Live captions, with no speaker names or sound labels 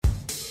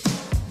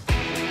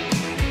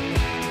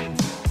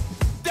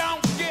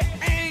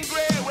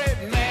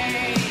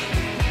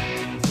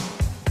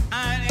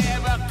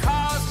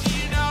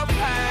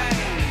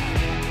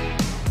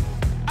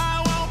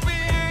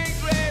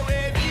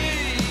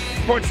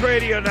Sports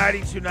Radio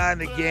 92.9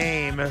 The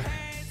Game.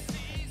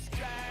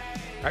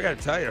 I got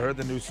to tell you, I heard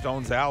the new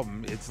Stones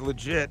album. It's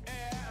legit.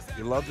 If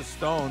you love the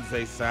Stones,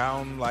 they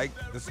sound like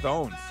the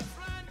Stones.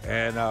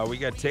 And we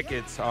got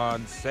tickets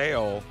on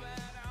sale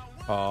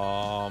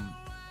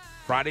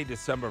Friday,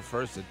 December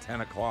 1st at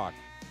 10 o'clock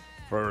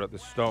for the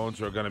Stones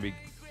who are going to be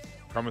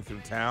coming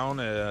through town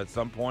at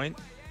some point.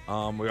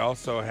 We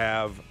also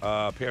have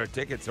a pair of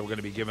tickets that we're going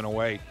to be giving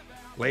away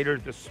later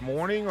this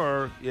morning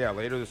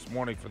later this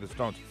morning for the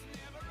Stones.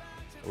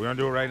 Are we going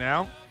to do it right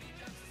now?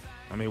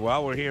 I mean,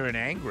 while we're here and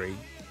angry,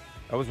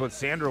 that was what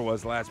Sandra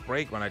was last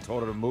break when I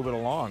told her to move it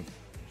along.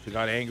 She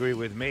got angry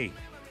with me.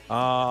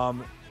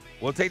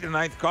 We'll take the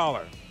ninth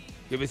caller.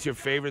 Give us your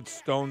favorite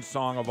Stones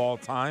song of all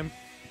time.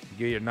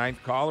 Give you your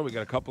ninth caller. We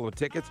got a couple of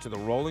tickets to the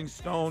Rolling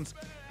Stones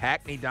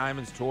Hackney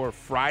Diamonds Tour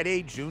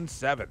Friday, June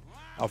 7th.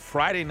 A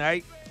Friday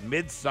night,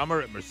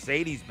 midsummer at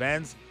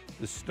Mercedes-Benz.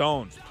 The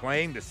Stones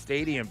playing the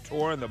stadium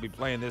tour, and they'll be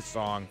playing this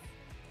song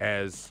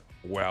as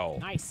well.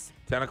 Nice.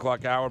 10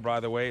 o'clock hour, by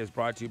the way, is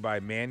brought to you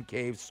by Man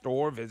Cave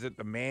Store. Visit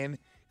the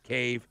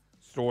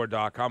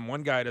mancavestore.com.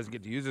 One guy doesn't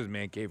get to use his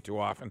Man Cave too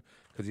often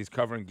because he's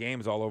covering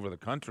games all over the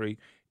country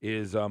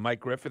is Mike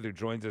Griffith, who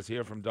joins us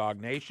here from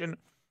Dog Nation.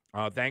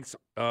 Thanks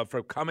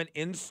for coming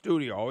in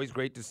studio. Always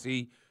great to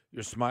see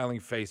your smiling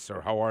face,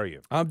 sir. How are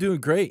you? I'm doing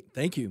great.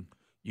 Thank you.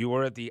 You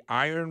were at the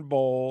Iron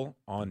Bowl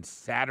on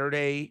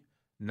Saturday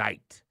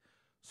night.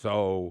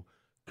 So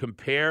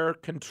compare,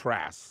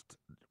 contrast,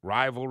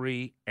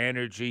 rivalry,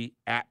 energy,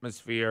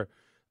 atmosphere.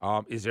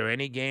 Is there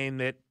any game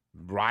that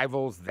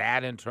rivals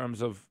that in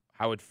terms of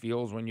how it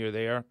feels when you're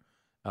there?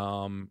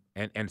 And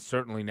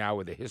certainly now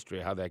with the history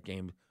of how that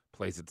game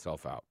plays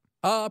itself out.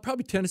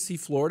 Probably Tennessee,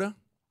 Florida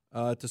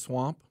at the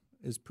Swamp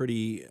is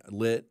pretty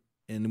lit.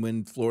 And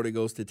when Florida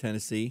goes to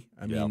Tennessee,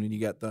 I mean, when you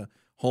got the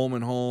home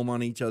and home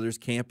on each other's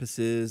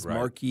campuses, right.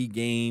 Marquee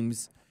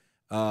games.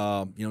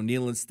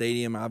 Neyland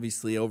Stadium,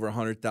 obviously over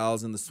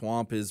 100,000. The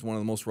Swamp is one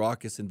of the most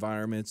raucous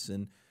environments.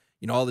 And,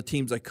 all the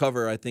teams I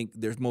cover, I think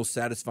their most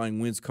satisfying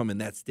wins come in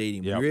that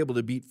stadium. Yep. You're able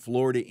to beat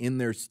Florida in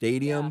their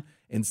stadium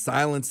and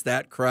silence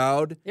that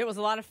crowd. It was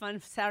a lot of fun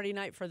Saturday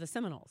night for the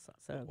Seminoles.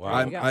 So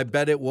wow. I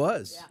bet it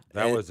was. Yeah.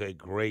 That was a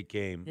great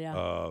game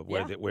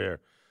where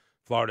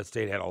Florida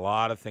State had a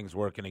lot of things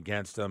working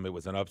against them. It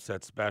was an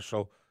upset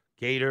special.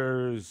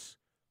 Gators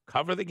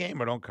cover the game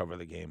or don't cover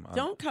the game?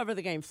 Don't cover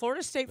the game.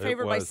 Florida State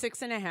favored by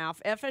 6.5.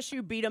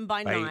 FSU beat them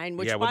by 9,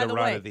 which, with by the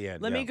way, at the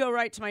end, let me go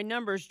right to my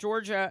numbers.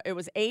 Georgia, it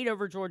was 8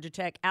 over Georgia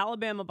Tech.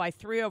 Alabama by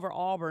 3 over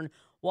Auburn.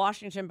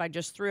 Washington by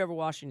just 3 over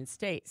Washington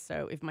State.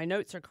 So if my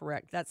notes are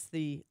correct, that's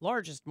the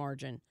largest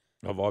margin.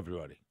 Of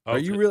everybody. Are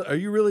you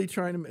really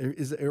trying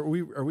to?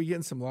 Are we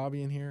getting some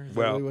lobbying here? Is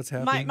that really what's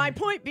happening? My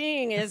point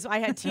being is I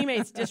had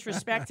teammates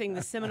disrespecting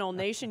the Seminole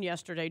Nation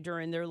yesterday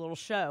during their little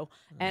show,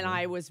 and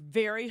I was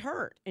very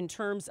hurt in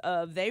terms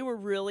of they were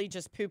really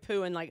just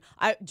poo-pooing. Like,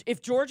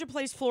 if Georgia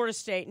plays Florida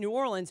State, New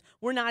Orleans,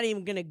 we're not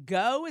even going to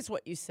go, is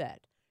what you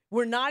said.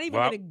 We're not even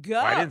going to go.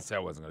 I didn't say I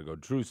wasn't going to go.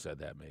 Drew said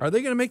that, maybe. Are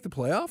they going to make the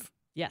playoff?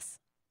 Yes.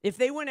 If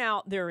they win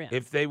out, they're in.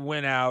 If they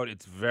win out,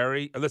 it's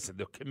very – listen,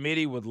 the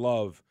committee would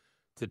love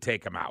to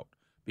take them out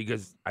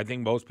because I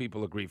think most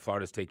people agree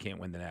Florida State can't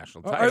win the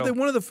national title. Are they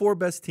one of the 4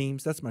 best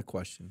teams? That's my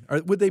question.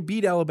 Would they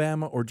beat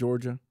Alabama or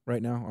Georgia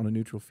right now on a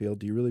neutral field?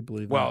 Do you really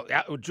believe that? Well,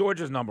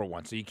 Georgia's number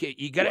 1, so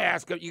you got to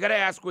ask. You got to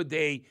ask would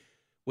they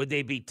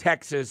beat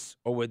Texas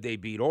or would they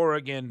beat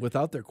Oregon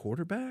without their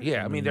quarterback?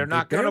 Yeah, I mean they're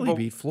not going to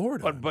beat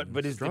Florida.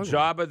 But is the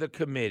job of the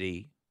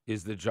committee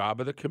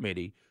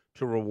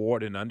to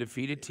reward an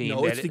undefeated team?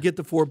 No, it's to get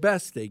the 4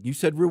 best stake. You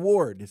said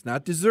reward. It's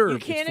not deserved. You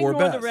can't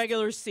ignore the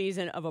regular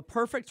season of a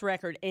perfect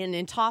record and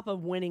in top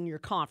of winning your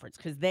conference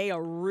because they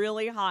are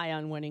really high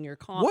on winning your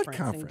conference. What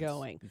conference? And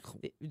going.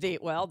 They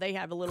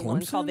have a little Clemson?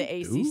 one called the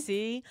ACC.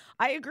 Duke?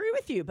 I agree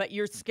with you, but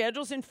your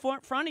schedule's in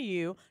front of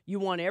you. You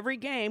want every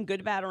game,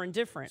 good, bad, or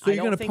indifferent. So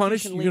you're going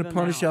to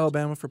punish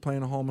Alabama for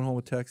playing a home and home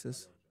with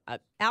Texas?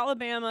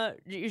 Alabama,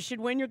 you should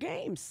win your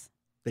games.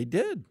 They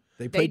did.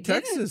 They played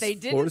Texas. They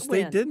didn't. Florida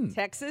State didn't.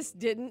 Texas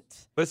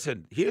didn't.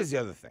 Listen, here's the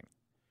other thing.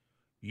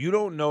 You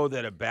don't know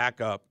that a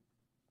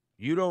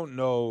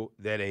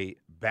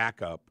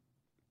backup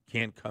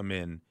can't come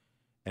in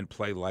and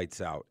play lights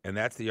out. And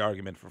that's the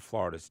argument for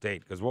Florida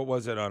State. Because what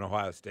was it on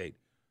Ohio State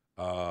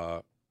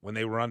when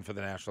they run for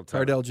the national title?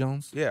 Cardell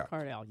Jones? Yeah.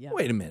 Cardell, yeah.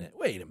 Wait a minute.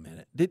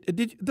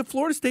 Did the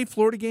Florida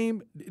State-Florida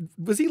game,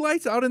 was he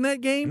lights out in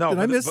that game? No. Did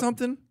I miss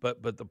something?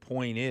 But the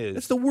point is.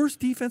 It's the worst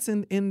defense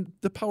in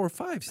the Power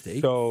 5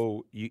 state.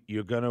 So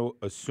you're going to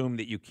assume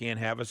that you can't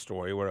have a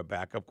story where a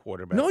backup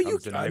quarterback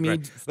comes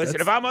in. Listen,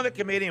 if I'm on the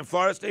committee and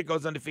Florida State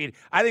goes undefeated,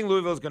 I think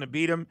Louisville's going to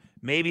beat them.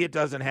 Maybe it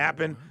doesn't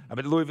happen,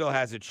 but Louisville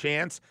has a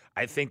chance.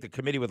 I think the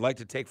committee would like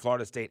to take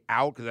Florida State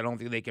out because I don't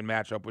think they can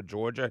match up with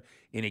Georgia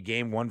in a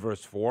game 1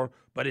 versus 4.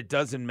 But it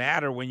doesn't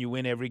matter when you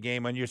win every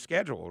game on your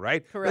schedule,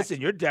 right? Correct. Listen,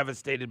 you're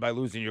devastated by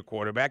losing your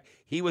quarterback.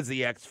 He was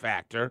the X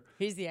factor.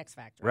 He's the X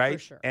factor, right? For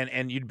sure.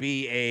 And you'd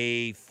be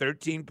a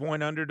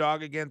 13-point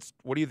underdog against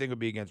 – what do you think would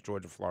be against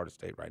Georgia, Florida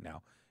State right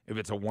now if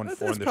it's a 1-4 in the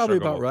That's probably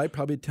Sugar about Bowl. right.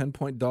 Probably a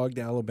 10-point dog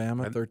to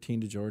Alabama,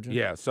 13 to Georgia.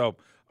 Yeah. So, all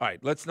right,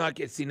 let's not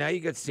get – see, now you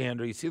got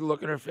Sandra. You see the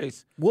look in her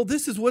face? Well,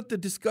 this is what the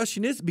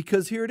discussion is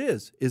because here it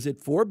is. Is it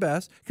four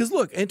best? Because,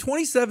 look, in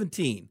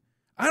 2017,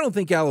 I don't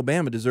think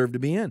Alabama deserved to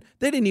be in.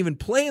 They didn't even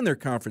play in their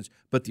conference.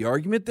 But the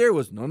argument there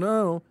was,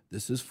 no,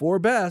 this is four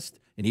best.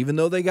 And even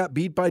though they got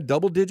beat by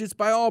double digits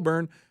by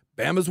Auburn,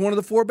 Bama's one of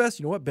the four best.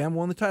 You know what? Bama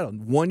won the title.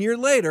 And 1 year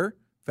later,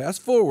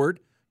 fast forward,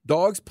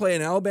 Dawgs play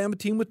an Alabama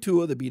team with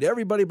Tua. They beat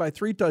everybody by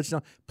 3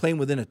 touchdowns, playing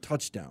within a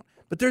touchdown.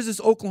 But there's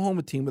this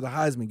Oklahoma team with a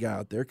Heisman guy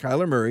out there,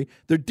 Kyler Murray.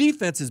 Their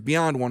defense is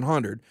beyond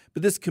 100,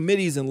 but this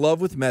committee is in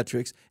love with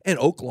metrics. And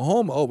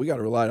Oklahoma, we got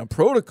to rely on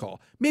protocol.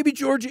 Maybe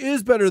Georgia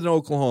is better than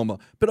Oklahoma,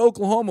 but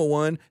Oklahoma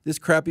won this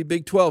crappy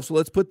Big 12, so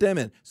let's put them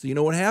in. So you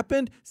know what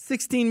happened?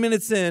 16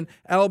 minutes in,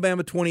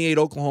 Alabama 28,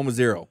 Oklahoma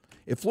 0.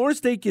 If Florida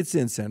State gets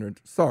in, Sandra,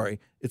 sorry,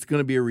 it's going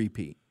to be a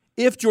repeat.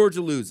 If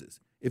Georgia loses.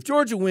 If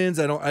Georgia wins,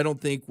 I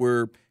don't think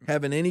we're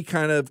having any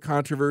kind of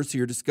controversy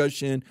or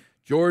discussion.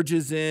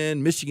 Georgia's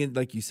in. Michigan,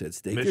 like you said,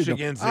 State.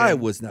 Michigan's in. I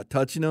was not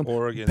touching them.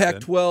 Oregon's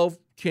Pac-12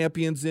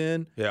 champions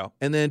in. Yeah.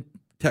 And then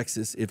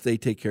Texas, if they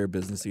take care of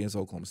business against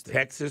Oklahoma State.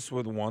 Texas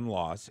with 1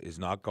 loss is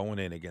not going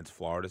in against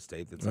Florida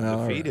State that's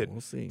undefeated. Right,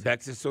 we'll see.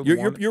 Texas with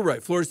You're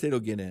right. Florida State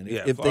will get in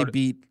if they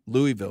beat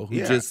Louisville,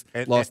 who just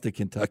lost to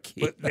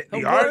Kentucky.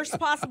 The worst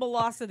possible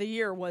loss of the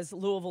year was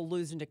Louisville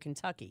losing to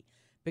Kentucky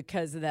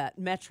because of that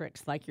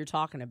metrics like you're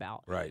talking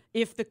about. Right.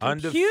 If the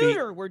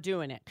computer were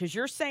doing it, because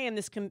you're saying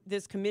this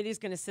committee is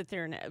going to sit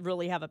there and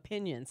really have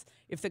opinions.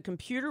 If the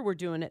computer were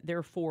doing it,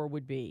 their 4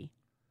 would be.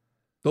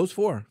 Those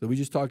 4 that we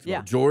just talked about.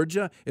 Yeah.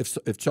 Georgia,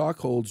 if chalk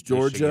holds,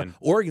 Georgia. Michigan.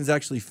 Oregon's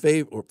actually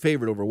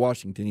favored over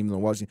Washington, even though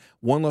Washington,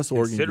 1 less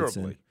Oregon gets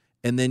in.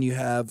 And then you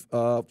have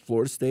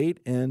Florida State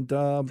and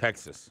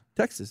Texas.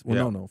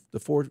 Well, no. The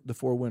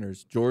four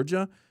winners.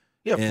 Georgia.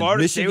 Yeah, and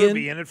Florida Michigan, State would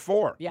be in at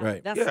 4. Yeah,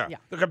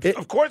 right.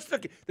 Of course,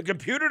 the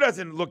computer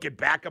doesn't look at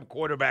backup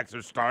quarterbacks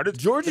or starters.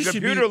 Georgia the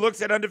computer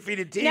looks at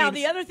undefeated teams. Now,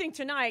 the other thing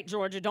tonight,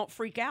 Georgia, don't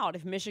freak out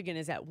if Michigan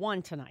is at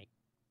 1 tonight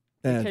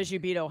because you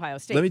beat Ohio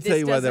State. Let me tell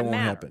you why that won't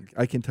matter. happen.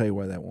 I can tell you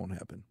why that won't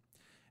happen.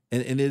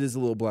 And it is a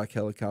little black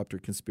helicopter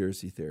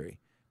conspiracy theory.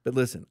 But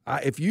listen,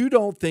 if you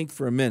don't think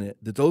for a minute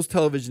that those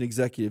television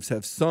executives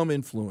have some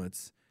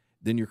influence,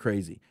 then you're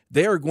crazy.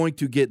 They are going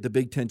to get the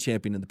Big Ten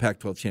champion and the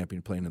Pac-12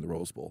 champion playing in the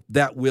Rose Bowl.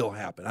 That will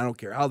happen. I don't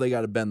care how they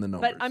got to bend the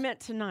numbers. But I meant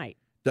tonight.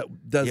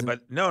 That doesn't. Yeah,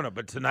 but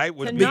but tonight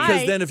would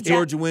because then if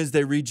Georgia wins,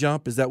 they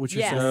re-jump. Is that what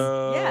you're saying?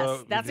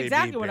 Yes, that's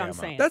exactly what I'm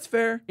saying. That's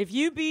fair. If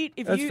you beat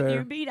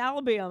you beat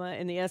Alabama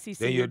in the SEC,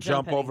 then you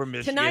jump over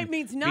Michigan. Tonight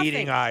means nothing.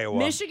 Beating Iowa.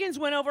 Michigan's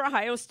win over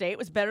Ohio State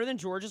was better than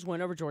Georgia's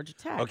win over Georgia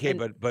Tech. Okay,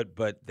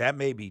 but that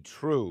may be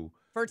true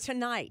for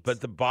tonight.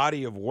 But the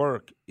body of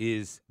work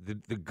is the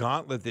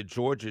gauntlet that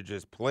Georgia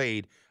just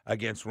played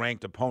against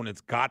ranked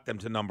opponents got them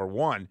to number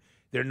 1.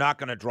 They're not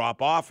going to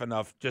drop off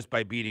enough just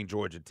by beating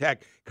Georgia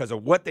Tech because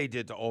of what they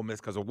did to Ole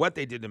Miss, because of what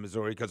they did to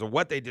Missouri, because of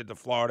what they did to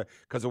Florida,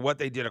 because of what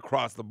they did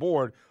across the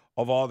board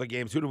of all the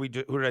games. Who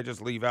did I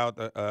just leave out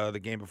the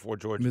game before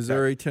Georgia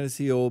Missouri, Tech?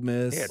 Tennessee, Ole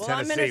Miss. Yeah, well,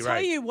 Tennessee, I'm going to tell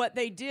right. you what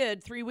they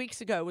did 3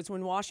 weeks ago was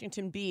when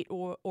Washington beat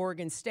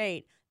Oregon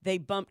State, they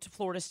bumped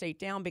Florida State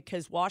down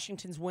because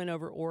Washington's win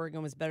over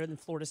Oregon was better than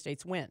Florida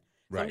State's win.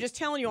 So Right. I'm just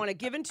telling you on a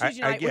given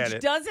Tuesday I night, get which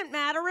it. doesn't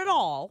matter at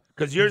all.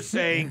 Because you're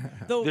saying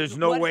there's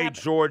no what way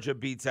happened- Georgia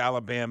beats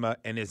Alabama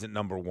and isn't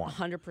number 1.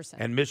 100%.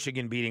 And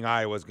Michigan beating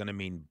Iowa is going to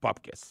mean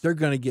bupkis. They're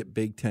going to get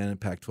Big Ten and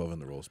Pac-12 in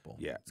the Rose Bowl.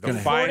 Yeah. It's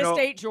gonna Florida final-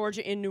 State,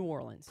 Georgia in New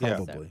Orleans. Yeah.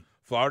 Probably. So.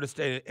 Florida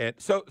State. And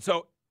so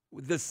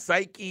the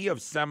psyche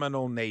of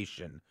Seminole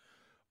Nation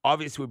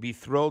obviously would be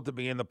thrilled to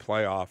be in the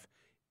playoff.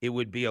 It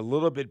would be a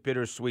little bit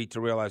bittersweet to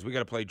realize we got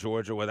to play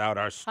Georgia without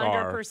our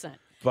star. 100%.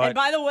 But And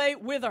by the way,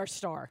 with our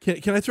star.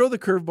 Can I throw the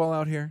curveball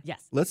out here?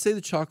 Yes. Let's say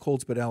the chalk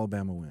holds, but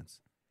Alabama wins.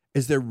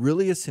 Is there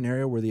really a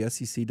scenario where the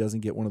SEC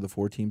doesn't get one of the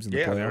 4 teams in the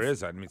playoff? there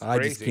is. I mean, it's I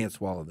crazy. just can't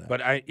swallow that.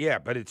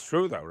 But it's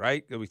true though,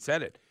 right? We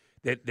said it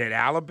that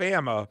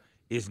Alabama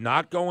is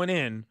not going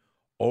in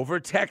over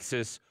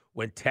Texas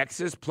when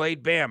Texas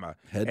played Bama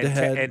Head to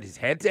head. and it's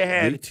head to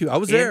head. Me too. I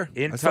was there.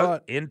 I saw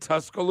it. In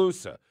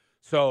Tuscaloosa.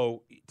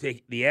 So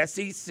take the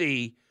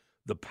SEC,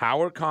 the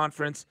power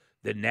conference,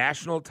 the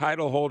national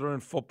title holder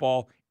in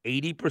football,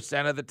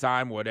 80% of the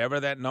time, whatever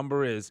that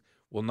number is,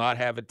 will not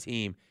have a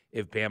team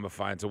if Bama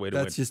finds a way to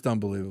win. That's just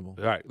unbelievable.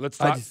 All right, let's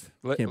talk.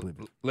 Can't believe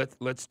it.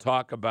 Let's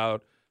talk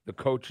about the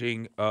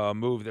coaching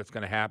move that's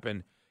going to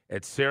happen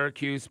at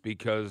Syracuse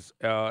because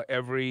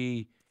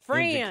every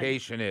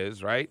indication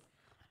is right.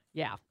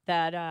 Yeah,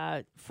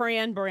 that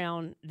Fran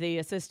Brown, the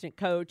assistant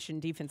coach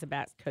and defensive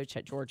backs coach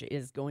at Georgia,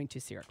 is going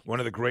to Syracuse. One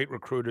of the great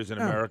recruiters in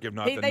America, if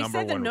not the they number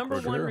said the one number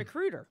recruiter. one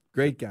recruiter.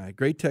 Great guy.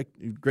 Great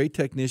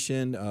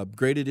technician.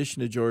 Great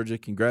addition to Georgia.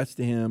 Congrats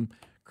to him.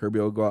 Kirby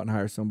will go out and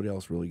hire somebody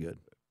else really good.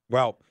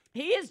 Well,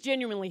 he is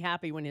genuinely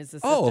happy when his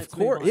assistants Oh, of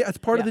course. move on. Yeah, it's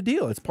part of the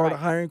deal. It's part Right.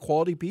 of hiring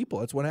quality people.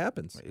 That's what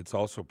happens. it's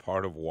also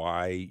part of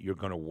why you're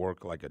going to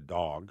work like a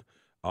dog,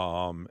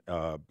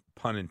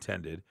 pun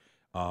intended.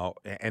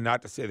 And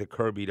not to say that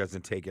Kirby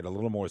doesn't take it a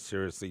little more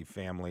seriously,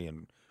 family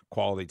and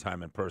quality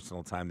time and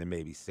personal time than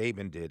maybe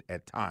Saban did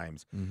at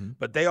times. Mm-hmm.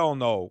 But they all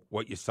know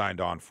what you signed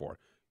on for.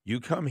 You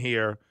come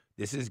here.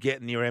 This is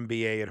getting your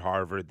MBA at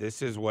Harvard.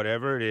 This is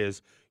whatever it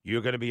is.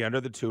 You're going to be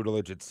under the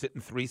tutelage. It's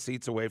sitting 3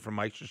 seats away from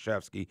Mike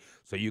Krzyzewski,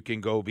 so you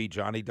can go be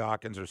Johnny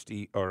Dawkins or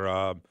Steve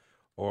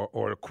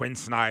or Quinn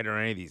Snyder or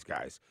any of these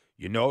guys.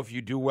 You know, if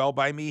you do well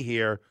by me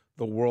here,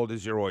 the world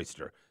is your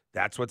oyster.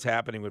 That's what's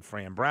happening with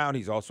Fran Brown.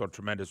 He's also a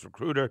tremendous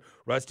recruiter.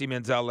 Rusty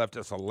Menzel left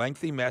us a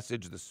lengthy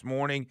message this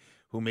morning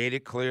who made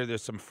it clear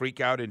there's some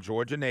freak out in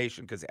Georgia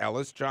Nation because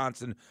Ellis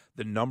Johnson,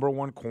 the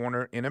 #1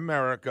 corner in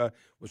America,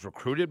 was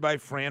recruited by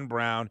Fran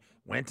Brown,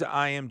 went to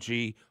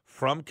IMG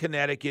from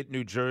Connecticut,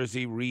 New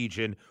Jersey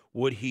region.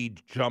 Would he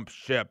jump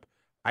ship?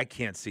 I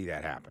can't see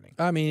that happening.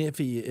 I mean, if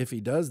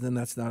he does, then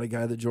that's not a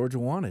guy that Georgia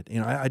wanted.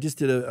 You know, I just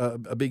did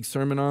a big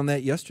sermon on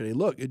that yesterday.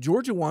 Look,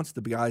 Georgia wants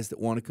the guys that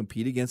want to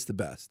compete against the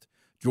best.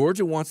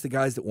 Georgia wants the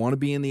guys that want to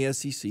be in the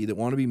SEC, that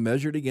want to be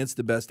measured against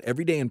the best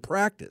every day in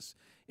practice.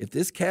 If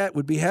this cat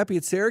would be happy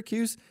at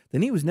Syracuse,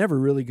 then he was never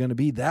really going to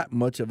be that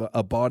much of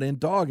a bought-in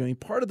dog. I mean,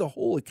 part of the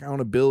whole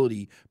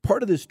accountability,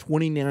 part of this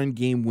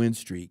 29-game win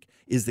streak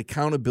is the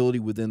accountability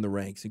within the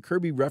ranks. And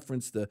Kirby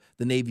referenced the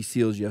Navy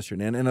SEALs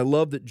yesterday, and I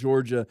love that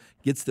Georgia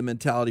gets the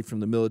mentality from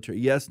the military.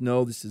 Yes,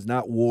 no, this is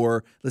not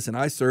war. Listen,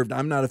 I served.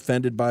 I'm not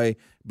offended by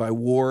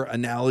war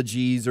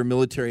analogies or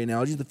military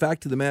analogies. The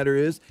fact of the matter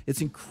is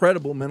it's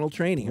incredible mental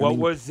training. What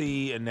was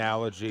the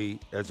analogy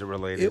as it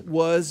related? It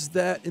was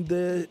that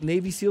the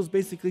Navy SEALs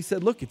basically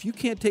said, look, if you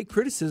can't take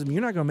criticism,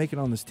 you're not going to make it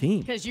on this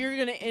team. Because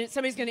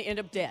somebody's going to end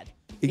up dead.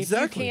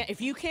 Exactly.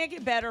 If you can't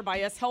get better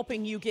by us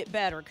helping you get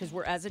better, because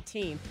we're as a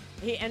team.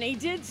 He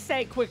did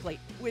say quickly,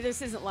 well,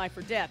 this isn't life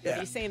or death. But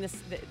he's saying this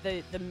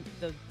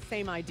the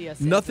same idea.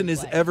 Nothing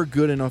is ever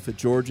good enough at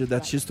Georgia.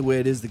 That's just the way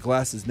it is. The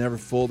glass is never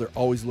full. They're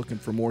always looking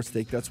for more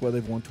steak. That's why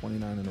they've won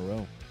 29 in a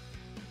row.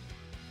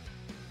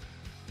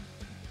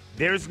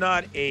 There's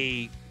not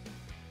a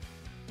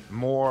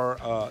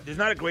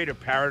greater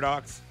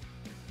paradox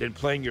than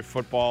playing your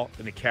football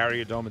in the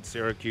Carrier Dome at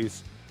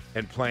Syracuse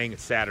and playing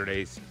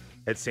Saturdays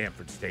at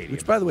Sanford Stadium.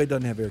 Which, by the way,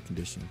 doesn't have air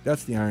conditioning.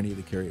 That's the irony of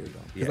the Carrier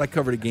Dome. Because I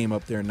covered a game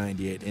up there in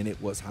 '98, and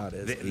it was hot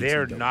as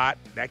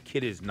that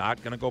kid is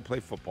not going to go play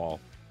football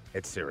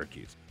at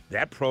Syracuse.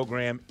 That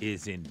program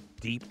is in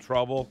deep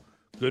trouble.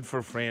 Good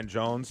for Fran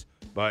Jones.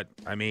 But,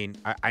 I mean,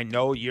 I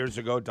know years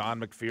ago Don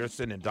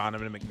McPherson and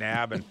Donovan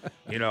McNabb, and,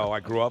 I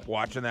grew up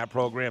watching that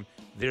program.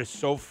 They're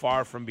so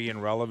far from being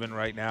relevant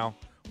right now.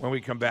 When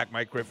we come back,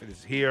 Mike Griffith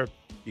is here.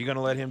 You going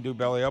to let him do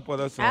belly up with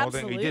us? And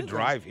Absolutely. He did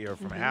drive here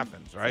from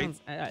Athens, right?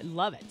 I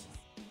love it.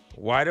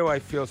 Why do I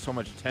feel so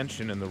much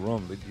tension in the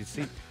room? You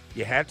see,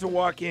 you had to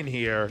walk in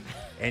here,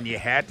 and you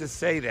had to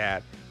say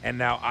that, and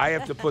now I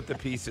have to put the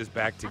pieces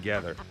back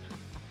together.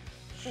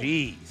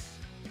 Jeez.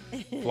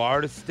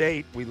 Florida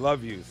State, we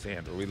love you,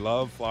 Sandra. We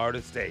love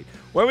Florida State.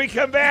 When we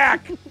come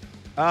back,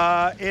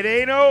 it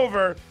ain't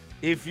over.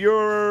 If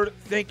you're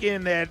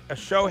thinking that a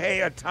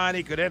Shohei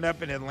Ohtani could end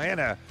up in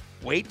Atlanta,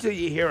 wait till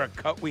you hear a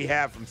cut we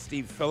have from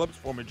Steve Phillips,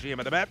 former GM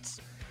of the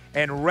Mets.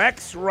 And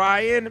Rex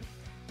Ryan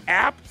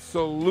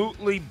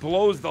absolutely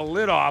blows the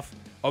lid off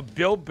of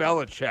Bill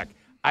Belichick.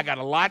 I got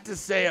a lot to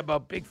say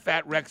about big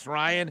fat Rex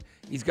Ryan.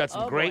 He's got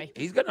some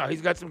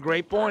he's got some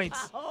great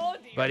points.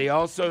 But he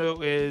also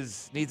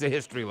needs a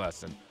history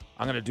lesson.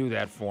 I'm going to do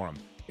that for him.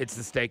 It's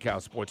the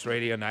Steakhouse Sports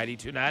Radio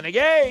 92.9 The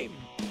Game.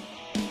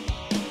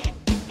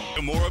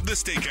 More of the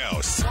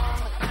Steakhouse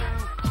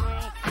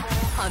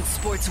on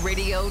Sports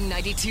Radio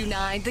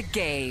 92.9 The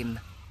Game.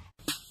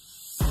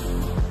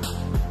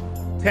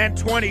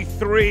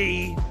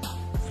 1023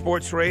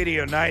 Sports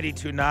Radio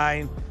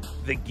 92.9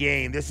 The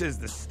Game. This is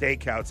the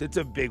Steakhouse. It's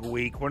a big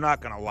week. We're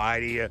not going to lie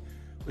to you.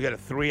 We got a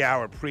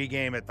 3-hour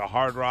pregame at the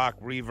Hard Rock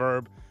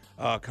Reverb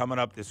coming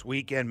up this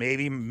weekend.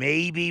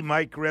 Maybe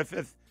Mike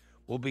Griffith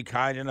will be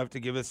kind enough to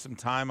give us some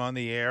time on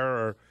the air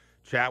or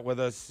chat with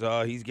us.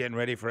 He's getting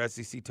ready for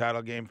SEC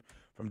title game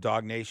from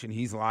Dog Nation.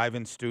 He's live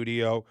in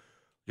studio.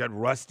 Got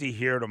Rusty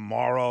here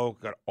tomorrow.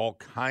 Got all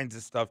kinds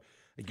of stuff.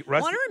 I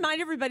want to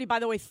remind everybody, by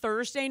the way,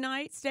 Thursday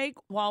night, Steak,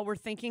 while we're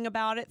thinking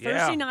about it.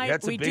 Thursday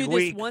night, we do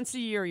this once a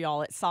year,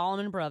 y'all, at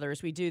Solomon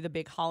Brothers. We do the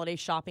big holiday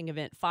shopping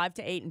event, 5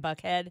 to 8 in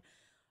Buckhead.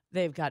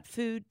 They've got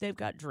food, they've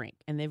got drink,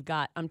 and they've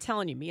got, I'm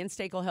telling you, me and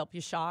Steak will help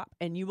you shop,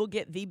 and you will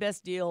get the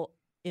best deal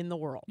in the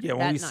world. Yeah,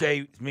 when we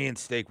say me and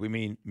Steak, we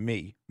mean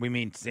me. We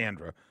mean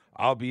Sandra.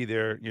 I'll be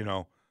there,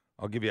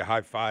 I'll give you a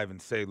high five and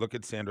say, look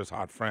at Sandra's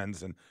hot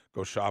friends and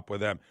go shop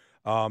with them.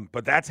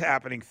 But that's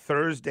happening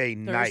Thursday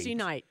night. Thursday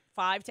night,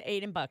 5 to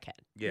 8 in Buckhead.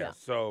 Yeah.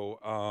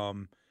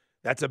 So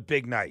that's a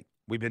big night.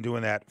 We've been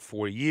doing that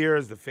for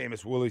years. The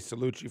famous Willie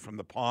Salucci from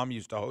the Palm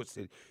used to host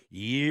it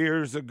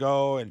years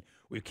ago, and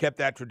we've kept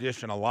that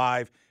tradition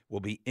alive.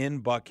 We'll be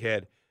in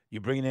Buckhead.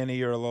 You bringing any of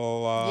your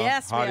little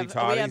hottie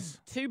toddies? We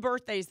have 2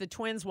 birthdays. The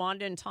twins,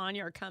 Wanda and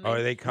Tanya, are coming. Oh,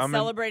 are they coming?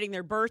 Celebrating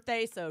their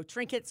birthday, so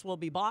trinkets will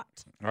be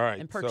bought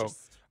and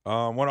purchased. So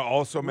I want to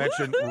also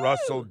mention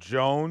Russell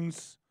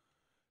Jones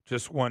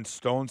just won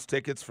Stones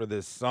tickets for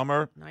this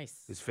summer.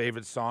 Nice. His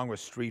favorite song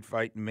was Street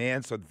Fighting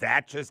Man, so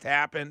that just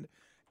happened.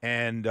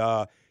 And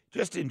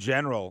just in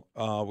general,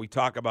 we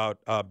talk about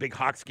big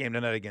Hawks game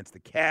tonight against the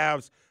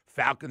Cavs,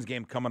 Falcons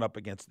game coming up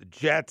against the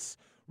Jets,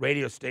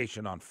 radio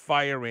station on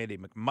fire, Randy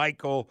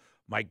McMichael,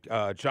 Mike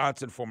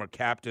Johnson, former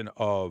captain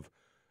of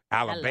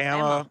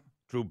Alabama,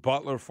 Drew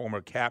Butler, former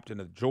captain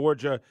of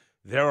Georgia.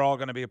 They're all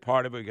going to be a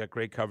part of it. We got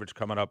great coverage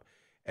coming up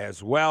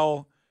as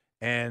well.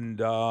 And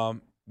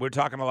we're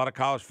talking a lot of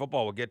college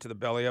football. We'll get to the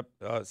Belly Up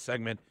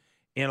segment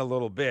in a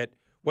little bit.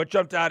 What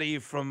jumped out at you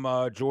from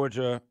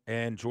Georgia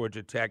and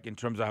Georgia Tech in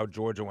terms of how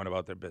Georgia went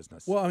about their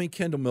business? Well, I mean,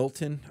 Kendall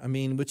Milton,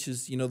 which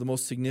is, the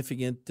most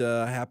significant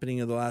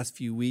happening of the last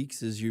few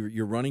weeks is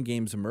your running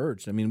game's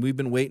emerged. I mean, we've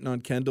been waiting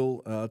on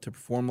Kendall to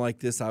perform like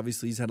this.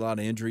 Obviously, he's had a lot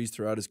of injuries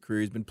throughout his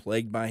career. He's been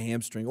plagued by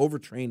hamstring,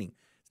 overtraining.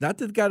 It's not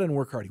that the guy doesn't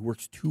work hard. He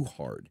works too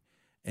hard.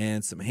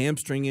 And some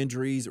hamstring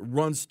injuries,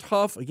 runs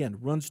tough. Again,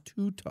 runs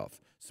too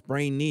tough.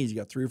 Sprained knees. You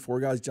got 3 or 4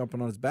 guys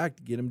jumping on his back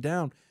to get him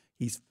down.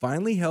 He's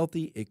finally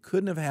healthy. It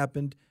couldn't have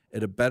happened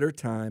at a better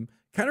time.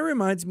 Kind of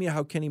reminds me of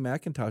how Kenny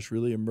McIntosh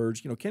really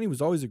emerged. Kenny was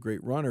always a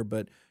great runner,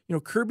 but,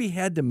 Kirby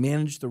had to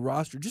manage the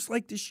roster just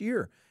like this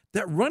year.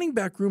 That running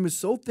back room is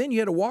so thin. You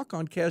had to walk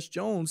on Cash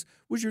Jones,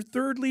 was your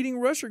 3rd leading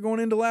rusher going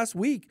into last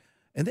week.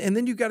 And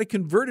then you got a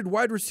converted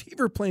wide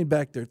receiver playing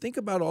back there. Think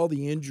about all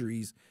the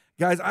injuries.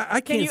 Guys, I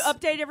can't. Can you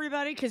update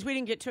everybody? Because we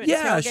didn't get to it.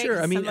 Yeah,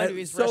 sure. I mean, I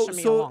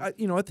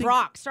think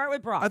Brock. Start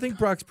with Brock. I think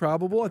Brock's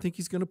probable. I think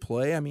he's going to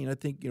play. I mean, I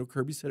think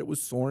Kirby said it was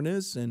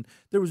soreness, and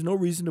there was no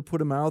reason to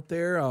put him out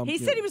there. He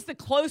said he was the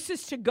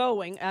closest to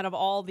going out of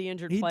all the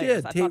injured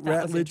players. He did. Tate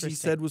Ratledge, he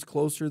said, was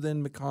closer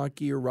than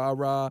McConkey or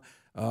Rah-Rah.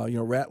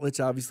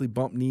 Ratledge obviously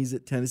bumped knees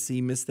at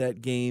Tennessee, missed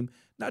that game.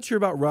 Not sure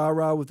about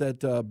Rah-Rah with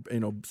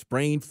that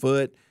sprained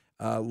foot.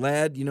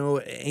 Ladd,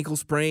 ankle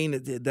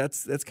sprain,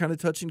 that's kind of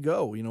touch and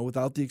go,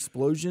 without the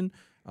explosion.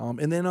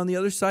 And then on the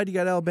other side, you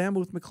got Alabama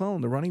with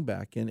McClellan, the running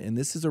back. And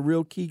this is a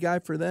real key guy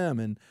for them.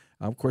 And,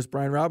 of course,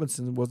 Brian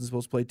Robinson wasn't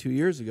supposed to play 2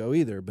 years ago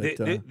either. But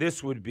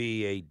this would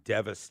be a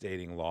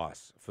devastating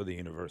loss for the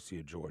University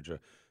of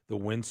Georgia. The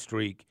win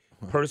streak,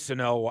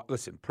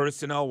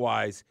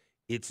 personnel-wise,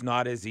 it's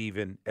not as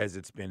even as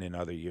it's been in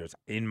other years,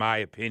 in my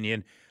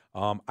opinion.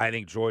 I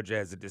think Georgia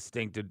has a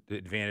distinct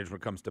advantage when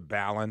it comes to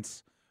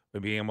balance.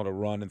 Being able to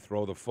run and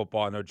throw the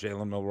football. I know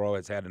Jalen Milroe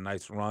has had a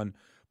nice run.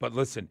 But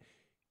listen,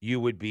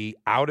 you would be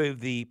out of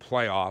the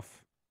playoff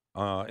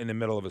in the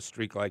middle of a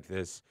streak like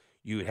this.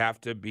 You would have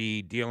to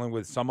be dealing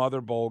with some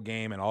other bowl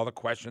game and all the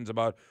questions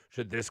about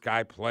should this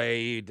guy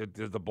play,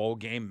 does the bowl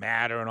game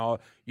matter and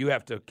all. You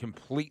have to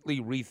completely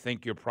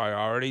rethink your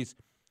priorities.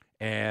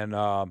 And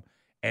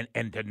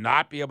to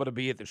not be able to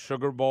be at the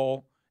Sugar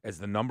Bowl as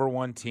the number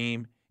 1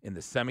 team in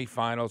the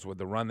semifinals with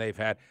the run they've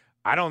had,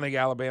 I don't think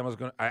Alabama's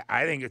going to –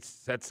 I think it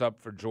sets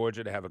up for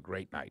Georgia to have a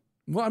great night.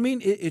 Well, I mean,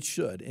 it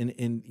should.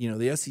 And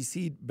the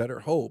SEC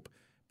better hope,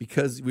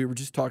 because we were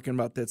just talking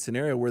about that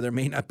scenario where there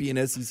may not be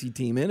an SEC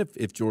team in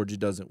if Georgia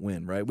doesn't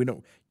win, right?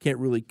 Can't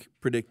really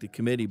predict the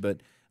committee.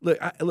 But,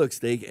 look,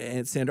 Steak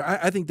and Sandra,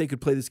 I think they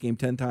could play this game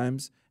 10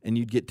 times and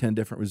you'd get 10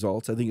 different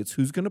results. I think it's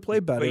who's going to play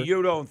better. But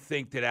you don't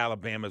think that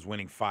Alabama's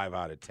winning 5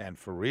 out of 10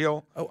 for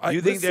real?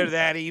 You think they're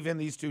that even,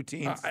 these two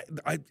teams?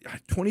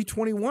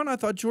 2021, I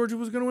thought Georgia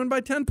was going to win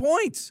by 10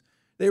 points.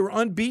 They were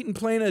unbeaten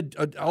playing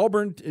an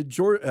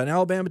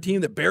Alabama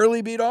team that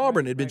barely beat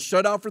Auburn. Had been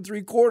shut out for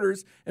 3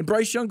 quarters, and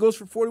Bryce Young goes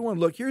for 41.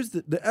 Look, here's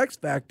the X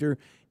factor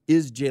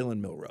is Jalen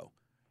Milroe.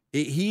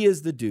 He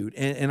is the dude,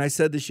 and I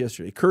said this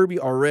yesterday. Kirby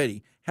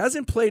already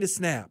hasn't played a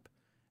snap,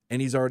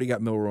 and he's already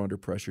got Milroe under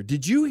pressure.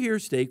 Did you hear,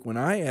 Steak, when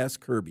I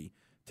asked Kirby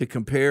to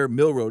compare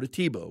Milroe to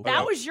Tebow?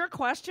 That was your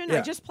question? Yeah.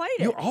 I just played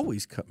it. You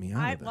always cut me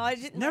out. I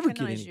didn't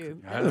recognize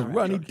you.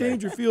 Ronnie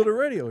Dangerfield of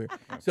radio here.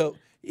 So,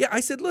 yeah,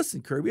 I said,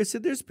 listen, Kirby, I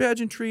said, there's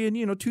pageantry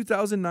in,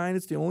 2009.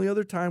 It's the only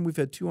other time we've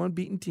had 2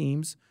 unbeaten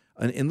teams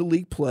in the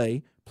league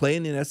play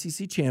in an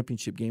SEC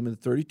championship game in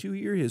the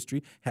 32-year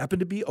history.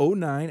 Happened to be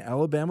 2009,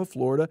 Alabama,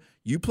 Florida.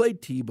 You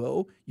played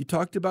Tebow. You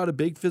talked about a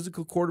big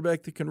physical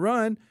quarterback that can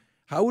run.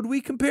 How would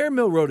we compare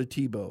Milroe to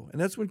Tebow?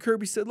 And that's when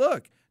Kirby said,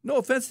 look, no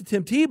offense to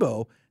Tim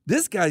Tebow,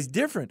 this guy's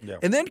different. Yeah.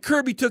 And then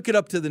Kirby took it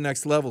up to the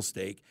next level,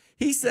 Steak.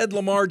 He said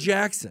Lamar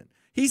Jackson.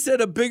 He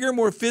said a bigger,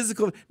 more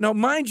physical. Now,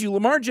 mind you,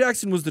 Lamar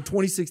Jackson was the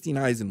 2016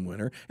 Heisman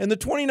winner and the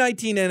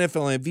 2019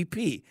 NFL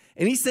MVP.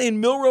 And he's saying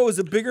Milroe is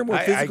a bigger, more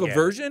physical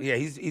version? Yeah,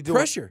 he's doing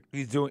pressure.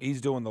 He's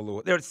doing the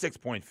Lewis. They're a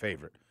 6-point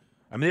favorite.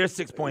 I mean, they're a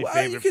 6-point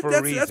favorite for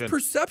a reason. That's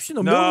perception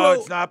of No,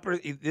 Milroe. It's not.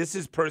 This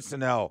is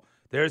personnel.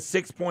 They're a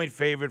 6-point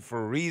favorite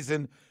for a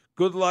reason.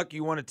 Good luck.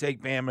 You want to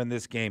take Bama in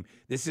this game.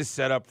 This is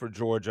set up for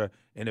Georgia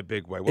in a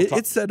big way.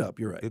 It's set up.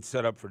 You're right. It's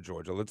set up for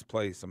Georgia. Let's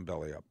play some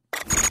belly up.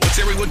 What's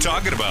everyone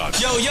talking about?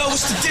 Yo,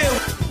 what's the deal?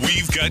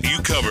 We've got you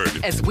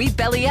covered. As we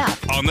belly up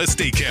On the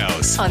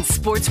Steakhouse. on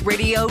Sports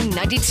Radio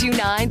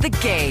 92.9 The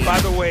Game. By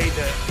the way,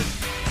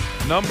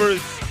 the numbers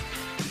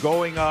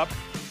going up.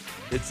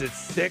 It's at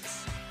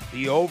 6.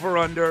 The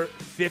over-under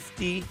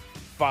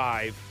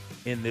 55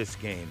 in this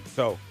game.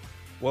 So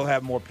we'll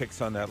have more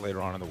picks on that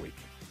later on in the week.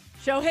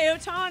 Shohei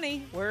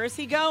Ohtani, where is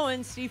he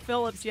going? Steve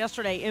Phillips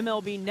yesterday,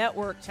 MLB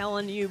Network,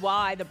 telling you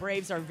why the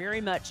Braves are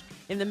very much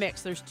in the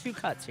mix. There's 2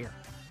 cuts here.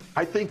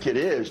 I think it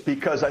is,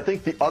 because I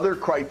think the other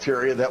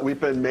criteria that we've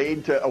been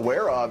made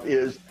aware of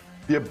is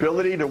the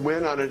ability to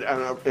win on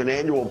an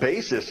annual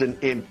basis.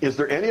 And is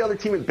there any other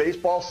team in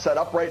baseball set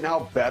up right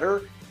now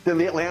better than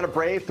the Atlanta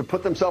Braves to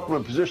put themselves in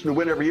a position to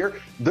win every year?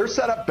 They're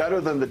set up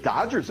better than the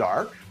Dodgers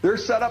are. They're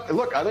set up.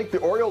 Look, I think the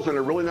Orioles are in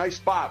a really nice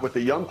spot with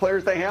the young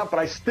players they have, but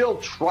I still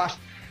trust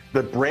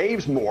the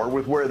Braves more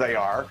with where they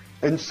are.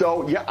 And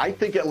so, yeah, I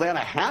think Atlanta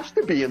has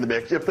to be in the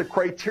mix. If the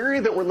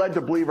criteria that we're led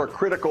to believe are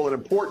critical and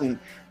important,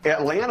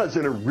 Atlanta's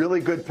in a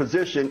really good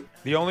position.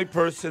 The only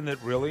person that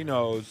really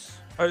knows,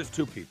 there's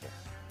two people.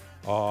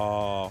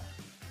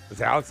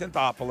 It's Alex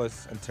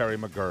Anthopoulos and Terry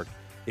McGurk.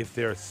 If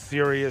they're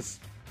serious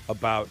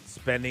about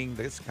spending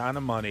this kind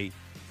of money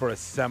for a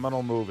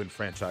seminal move in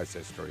franchise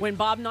history. When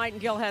Bob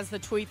Nightingale has the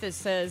tweet that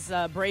says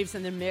Braves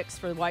in the mix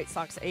for the White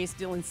Sox ace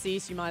Dylan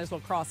Cease, you might as well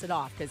cross it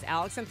off, because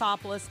Alex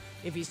Anthopoulos,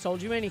 if he's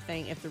told you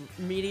anything, if the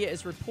media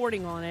is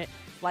reporting on it,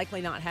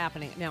 likely not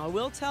happening. Now, I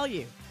will tell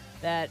you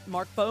that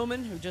Mark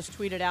Bowman, who just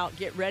tweeted out,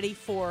 get ready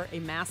for a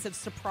massive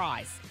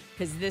surprise,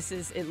 because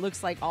it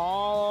looks like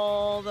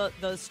all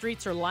the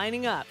streets are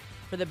lining up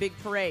for the big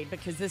parade,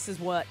 because this is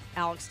what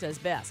Alex does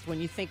best. When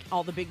you think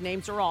all the big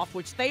names are off,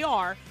 which they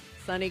are,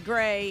 Sonny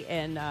Gray,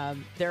 and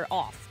they're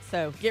off.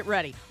 So get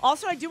ready.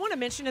 Also, I do want to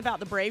mention about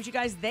the Braves, you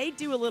guys. They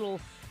do a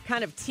little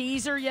kind of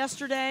teaser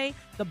yesterday,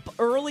 the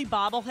early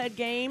bobblehead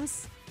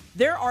games.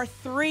 There are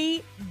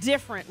 3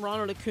 different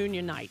Ronald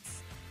Acuna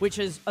nights, which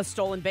is a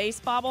stolen base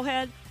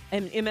bobblehead,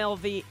 an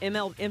MLB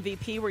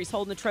MVP where he's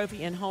holding the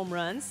trophy, and home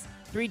runs.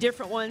 3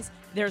 different ones.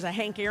 There's a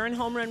Hank Aaron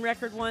home run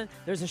record one.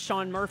 There's a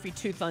Sean Murphy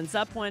 2 thumbs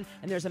up one.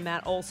 And there's a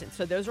Matt Olson.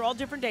 So those are all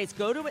different dates.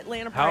 Go to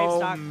Atlanta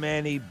Braves. How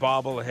many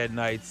bobblehead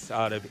nights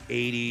out of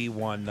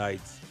 81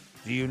 nights?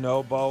 Do you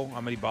know, Bo,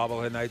 how many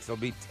bobblehead nights? There'll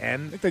be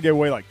 10? I think they gave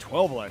away like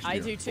 12 last year. I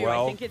do too.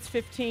 Well, I think it's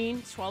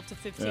 12 to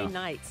 15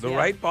 nights. The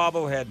right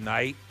bobblehead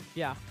night.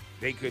 Yeah.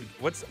 They could.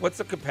 What's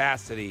the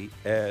capacity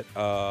at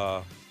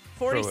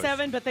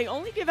 47, but they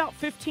only give out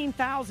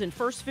 15,000.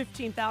 First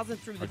 15,000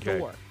 through the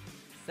door.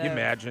 So. Can you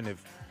imagine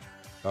if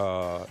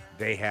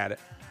they had it?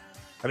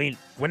 I mean,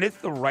 when it's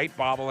the right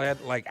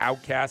bobblehead, like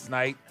Outcast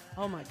night.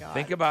 Oh my God!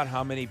 Think about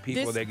how many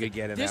people they could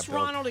get in that. This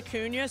Ronald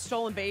Acuna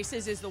stolen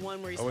bases is the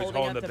one where he's holding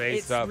up the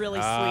base. It's really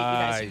sweet, you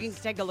guys. You can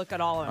take a look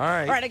at all of them.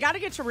 All right, I got to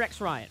get to Rex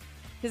Ryan.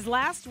 His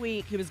last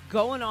week, he was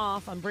going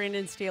off on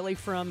Brandon Staley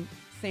from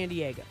San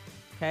Diego,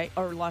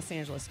 or Los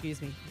Angeles,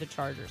 excuse me, the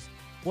Chargers.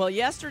 Well,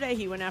 yesterday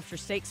he went after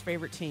Steak's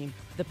favorite team,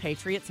 the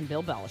Patriots, and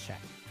Bill Belichick.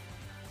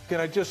 Can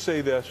I just say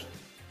this?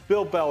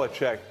 Bill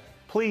Belichick,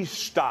 please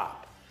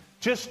stop.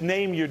 Just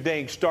name your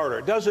dang starter.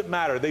 It doesn't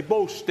matter. They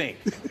both stink.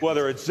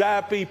 Whether it's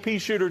Zappe,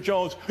 P-Shooter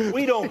Jones,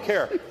 we don't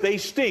care. They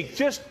stink.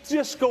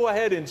 Just go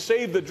ahead and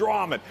save the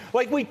drama.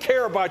 Like, we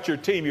care about your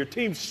team. Your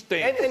team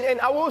stinks.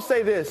 And I will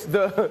say this.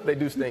 They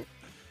do stink.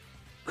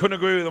 Couldn't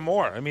agree with him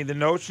more. I mean, the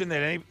notion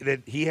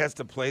that he has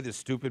to play the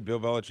stupid Bill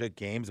Belichick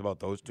games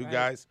about those two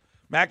guys.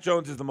 Mac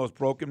Jones is the most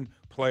broken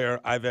player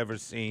I've ever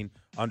seen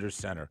under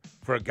center.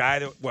 For a guy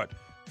that,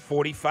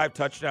 45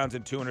 touchdowns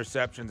and 2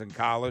 interceptions in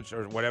college,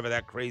 or whatever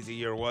that crazy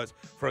year was,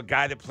 for a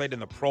guy that played in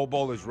the Pro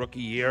Bowl his rookie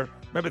year.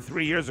 Remember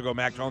 3 years ago,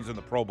 Mac Jones in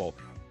the Pro Bowl.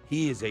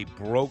 He is a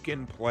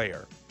broken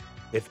player,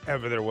 if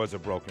ever there was a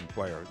broken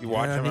player. You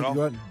watch him at all?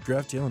 Go out and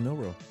draft Jalen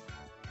Milroe.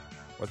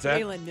 What's that?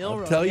 Jalen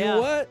Milroe. I'll tell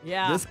you what,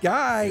 this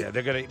guy. Yeah,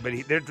 they're gonna, but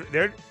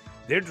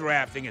they're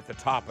drafting at the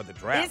top of the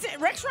draft.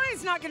 Rex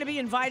Ryan's not going to be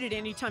invited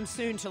anytime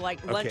soon to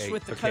lunch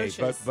with the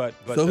coaches. But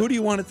so who do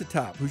you want at the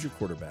top? Who's your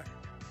quarterback?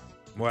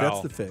 Well,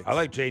 that's the fix. I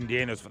like Jane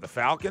Daniels for the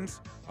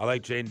Falcons. I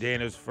like Jane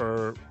Daniels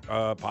for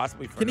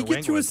possibly for Can he New get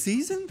England. to a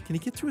season? Can he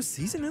get to a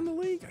season in the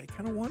league? I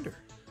kind of wonder.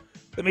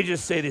 Let me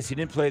just say this: he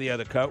didn't play the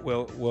other cut.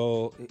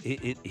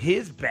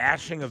 His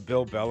bashing of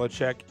Bill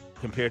Belichick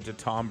compared to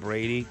Tom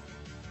Brady,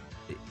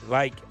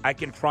 like, I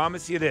can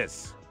promise you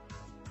this: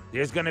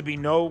 there's going to be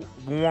no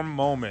warm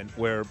moment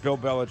where Bill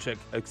Belichick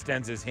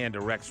extends his hand to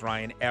Rex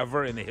Ryan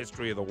ever in the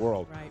history of the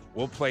world. Right.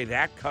 We'll play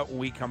that cut when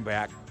we come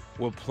back.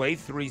 We'll play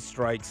 3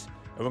 strikes.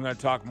 And we're going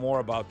to talk more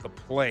about the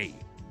play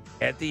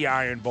at the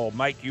Iron Bowl.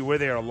 Mike, you were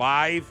there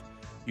live.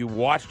 You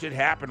watched it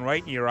happen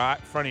right in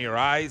front of your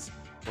eyes.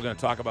 We're going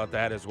to talk about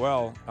that as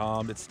well.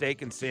 It's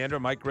Steak and Sandra,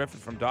 Mike Griffith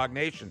from Dog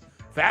Nation.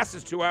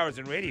 Fastest 2 hours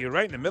in radio. You're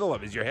right in the middle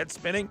of it. Is your head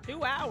spinning?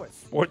 2 hours.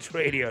 Sports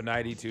Radio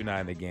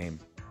 92.9 The Game.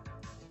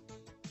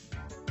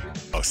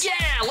 Yeah,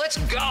 let's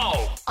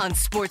go. On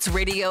Sports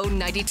Radio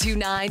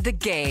 92.9 The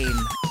Game.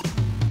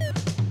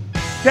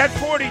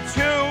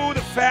 10:42, the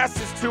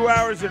fastest 2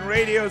 hours in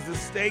radio is the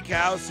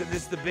Steakhouse, and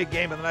this is the big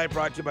game of the night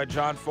brought to you by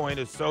John Foy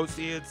and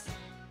Associates.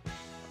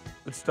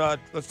 Let's talk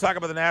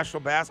about the National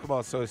Basketball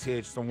Association.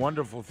 It's a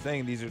wonderful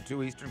thing. These are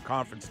 2 Eastern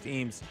Conference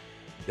teams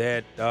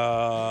that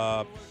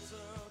are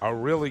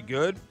really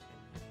good,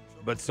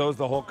 but so's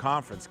the whole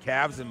conference.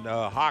 Cavs and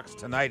Hawks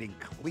tonight in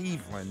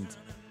Cleveland.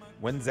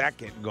 When's that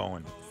getting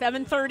going?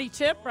 7:30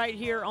 tip right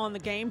here on the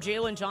game.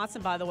 Jalen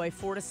Johnson, by the way,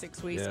 4 to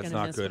 6 weeks. Yeah, it's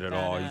not good at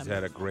all. He's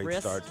had a great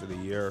start to the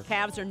year.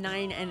 Cavs are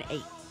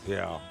 9-8.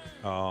 Yeah.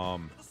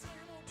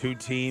 2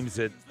 teams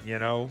that,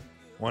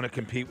 want to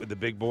compete with the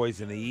big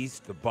boys in the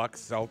East, the Bucks,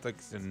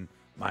 Celtics, and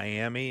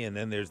Miami, and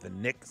then there's the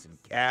Knicks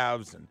and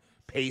Cavs and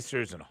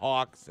Pacers and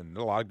Hawks and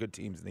a lot of good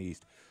teams in the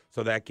East.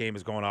 So that game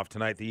is going off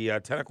tonight. The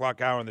 10 o'clock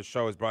hour on the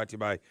show is brought to you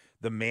by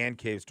the Man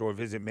Cave Store.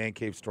 Visit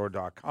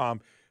mancavestore.com.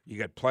 You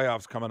got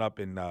playoffs coming up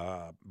in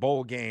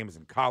bowl games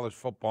and college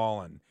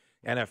football and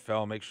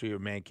NFL. Make sure your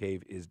Man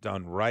Cave is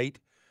done right.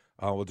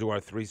 We'll do our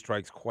 3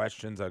 strikes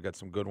questions. I've got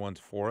some good ones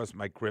for us.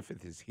 Mike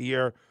Griffith is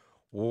here.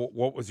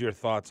 What was your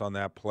thoughts on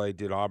that play?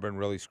 Did Auburn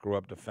really screw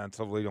up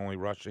defensively, only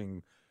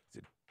rushing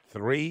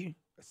 3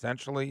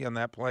 essentially on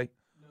that play?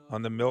 No.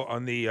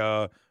 On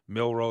the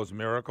Milrose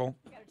Miracle?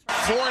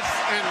 4th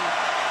and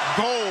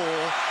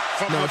goal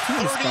from the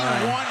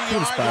 31-yard line.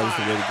 Was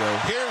the way to go.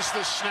 Here's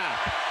the snap.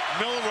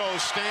 Milrose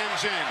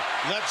stands in,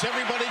 lets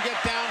everybody get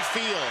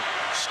downfield.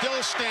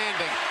 Still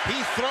standing.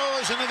 He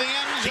throws into the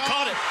end zone. He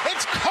caught it.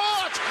 It's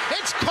caught.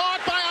 It's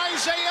caught by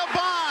Isaiah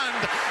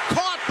Bond.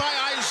 Caught by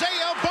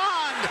Isaiah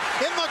Bond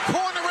in the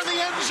corner of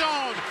the end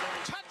zone.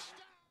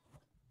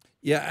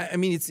 Yeah, I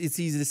mean, it's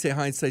easy to say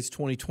hindsight's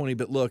 20/20,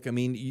 but look, I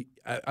mean,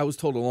 I was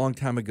told a long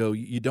time ago,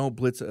 you don't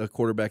blitz a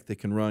quarterback that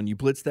can run. You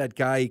blitz that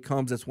guy, he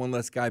comes, that's one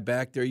less guy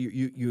back there.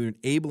 You're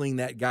enabling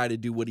that guy to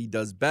do what he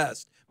does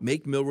best,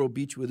 make Milroe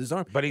beat you with his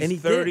arm. But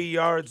he's 30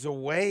 yards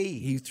away.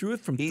 He threw it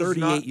from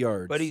 38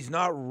 yards. But he's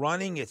not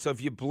running it. So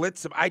if you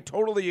blitz him, I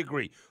totally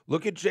agree.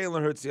 Look at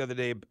Jalen Hurts the other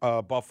day,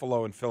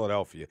 Buffalo and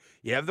Philadelphia.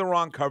 You have the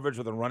wrong coverage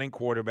with a running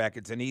quarterback.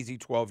 It's an easy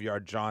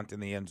 12-yard jaunt in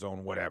the end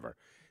zone, whatever.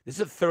 This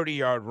is a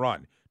 30-yard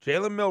run.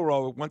 Jalen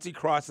Milroe, once he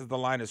crosses the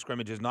line of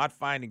scrimmage, is not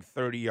finding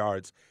 30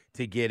 yards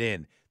to get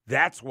in.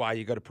 That's why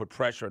you got to put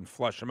pressure and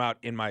flush him out,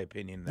 in my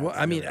opinion. Well,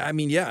 I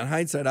mean, yeah. In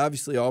hindsight,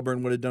 obviously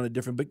Auburn would have done it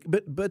different.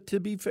 But to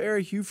be fair,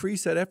 Hugh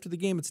Freeze said after the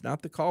game, it's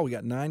not the call. We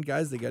got 9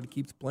 guys. They got to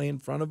keep playing in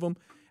front of them.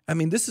 I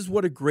mean, this is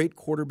what a great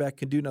quarterback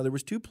can do. Now, there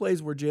was 2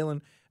 plays where Jalen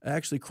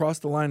actually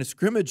crossed the line of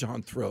scrimmage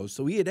on throws.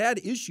 So he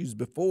had issues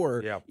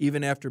before,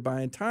 even after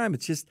buying time.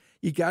 It's just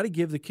you got to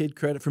give the kid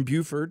credit from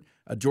Buford,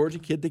 a Georgia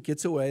kid that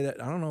gets away.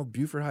 That I don't know,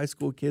 Buford High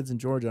School kids in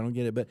Georgia, I don't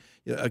get it. But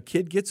a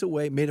kid gets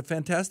away, made a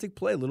fantastic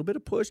play, a little bit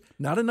of push,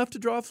 not enough to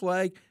draw a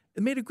flag.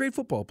 It made a great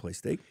football play,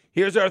 Steak.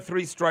 Here's our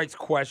 3 strikes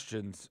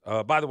questions.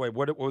 By the way,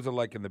 what was it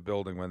like in the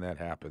building when that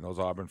happened? Those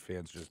Auburn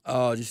fans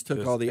just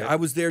took all the. I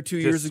was there 2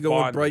 years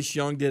ago when Bryce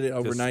Young did it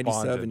over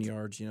 97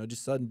 yards.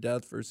 Just sudden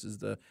death versus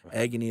the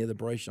agony of the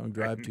Bryce Young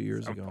drive 2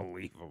 years ago.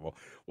 Unbelievable.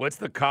 What's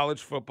the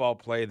college football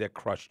play that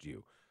crushed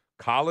you?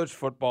 College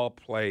football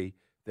play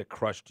that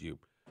crushed you.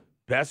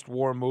 Best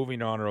war movie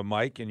in honor of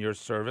Mike in your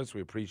service. We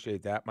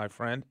appreciate that, my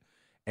friend.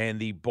 And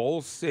the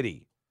bowl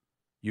city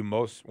you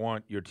most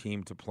want your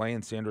team to play.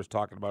 And Sandra's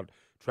talking about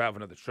traveling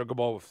to the Sugar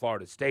Bowl with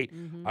Florida State.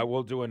 Mm-hmm. I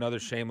will do another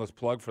shameless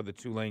plug for the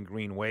Tulane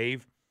Green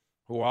Wave,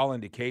 who all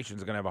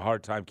indications are going to have a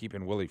hard time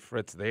keeping Willie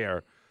Fritz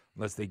there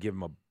unless they give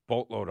him a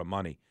boatload of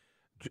money.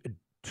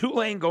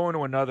 Tulane going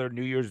to another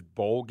New Year's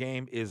Bowl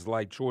game is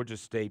like Georgia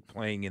State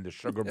playing in the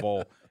Sugar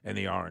Bowl and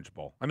the Orange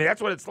Bowl. I mean,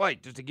 that's what it's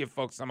like, just to give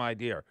folks some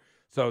idea.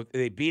 So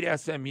they beat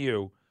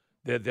SMU.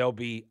 They'll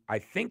be, I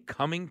think,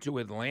 coming to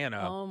Atlanta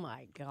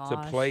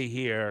to play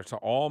here. So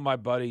all my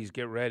buddies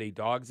get ready.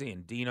 Dawgsy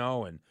and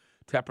Dino and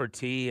Tepper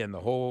T and the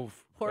whole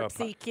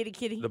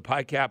kitty. The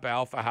Pi Kappa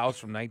Alpha House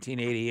from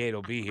 1988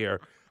 will be here.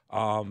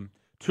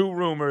 2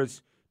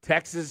 rumors.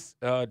 Texas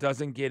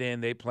doesn't get in.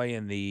 They play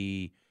in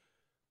the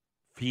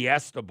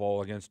Fiesta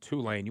Bowl against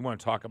Tulane. You want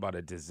to talk about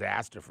a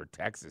disaster for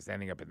Texas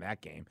ending up in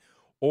that game.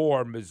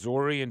 Or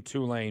Missouri and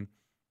Tulane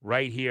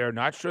right here.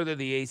 Not sure they're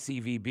the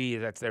ACVB.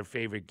 That's their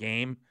favorite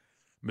game.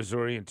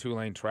 Missouri and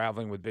Tulane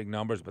traveling with big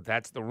numbers, but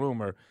that's the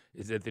rumor,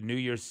 is that the New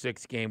Year's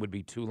 6 game would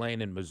be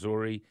Tulane and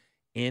Missouri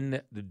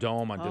in the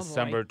Dome on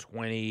December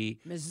 20.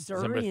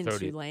 Missouri and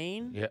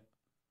Tulane? Yeah.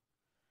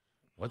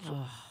 Man,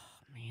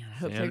 I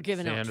hope they're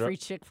giving out free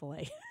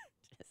Chick-fil-A.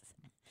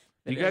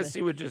 You guys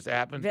see what just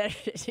happened?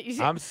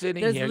 I'm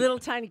sitting here. Those little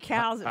tiny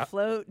cows that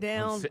float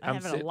down. I'm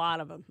having a lot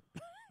of them.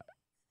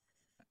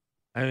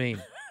 I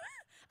mean,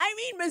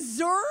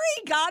 Missouri,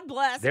 God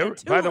bless.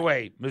 By the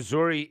way,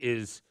 Missouri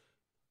is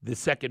the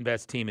second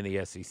best team in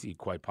the SEC,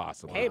 quite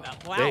possibly. Hey,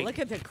 wow, look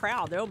at the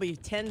crowd. There'll be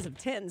tens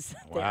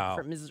there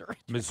for Missouri.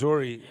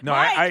 Missouri. No,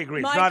 Mike, I agree.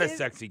 It's not a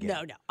sexy game.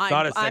 No.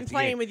 I'm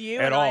playing with you,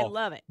 and I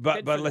love it.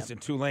 But listen,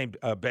 Tulane,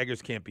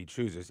 beggars can't be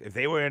choosers. If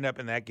they were to end up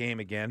in that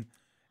game again,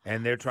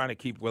 and they're trying to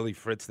keep Willie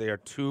Fritz there,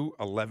 2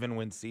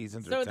 11-win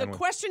seasons. So the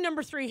question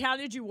number 3, how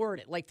did you word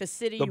it? Like the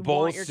city you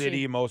want your team?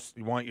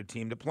 you want your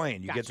team to play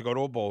in. You get to go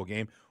to a bowl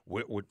game.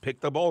 Would pick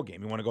the bowl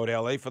game. You want to go to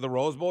L.A. for the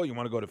Rose Bowl? You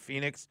want to go to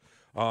Phoenix,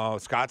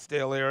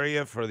 Scottsdale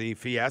area for the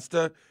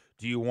Fiesta?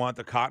 Do you want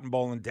the Cotton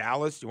Bowl in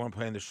Dallas? Do you want to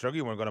play in the Sugar?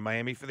 You want to go to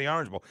Miami for the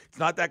Orange Bowl? It's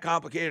not that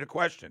complicated a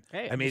question.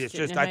 Hey, it's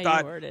just I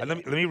thought let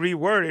me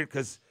reword it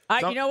because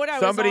you know what I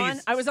was on?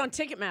 I was on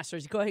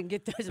Ticketmasters. Go ahead and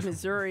get those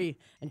Missouri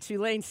and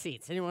Tulane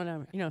seats.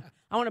 Anyone?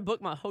 I want to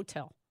book my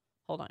hotel.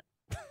 Hold on,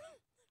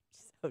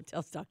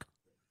 hotels.com.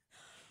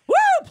 Woo!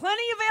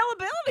 Plenty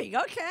availability.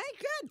 Okay,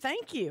 good.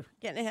 Thank you.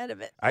 Getting ahead of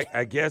it.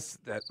 I guess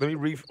that. Let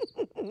me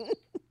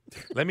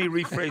Let me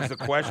rephrase the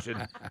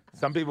question.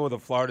 Some people with a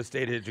Florida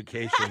State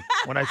education,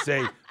 when I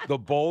say the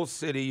bowl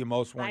city you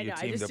most want your team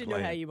to play. I just didn't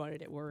know how you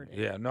wanted it worded.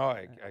 Yeah, no,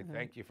 I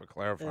thank you for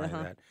clarifying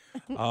that.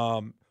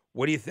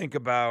 What do you think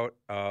about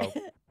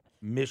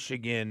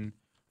Michigan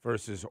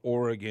versus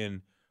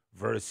Oregon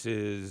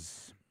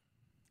versus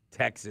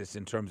Texas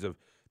in terms of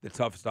the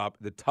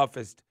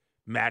toughest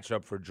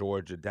matchup for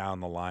Georgia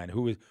down the line?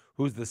 Who's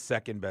the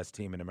second best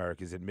team in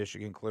America? Is it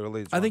Michigan?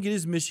 Clearly, I think it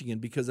is Michigan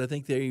because I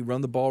think they run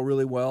the ball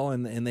really well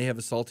and they have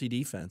a salty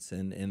defense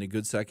and a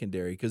good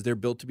secondary because they're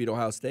built to beat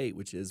Ohio State,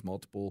 which is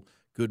multiple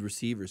good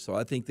receivers. So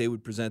I think they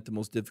would present the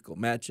most difficult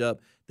matchup.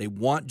 They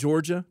want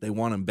Georgia. They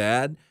want them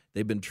bad.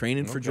 They've been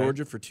training for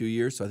Georgia for 2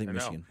 years, so I think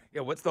Michigan.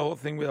 Yeah, what's the whole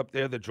thing up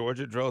there? The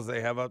Georgia drills they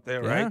have up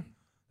there, right?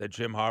 That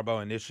Jim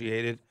Harbaugh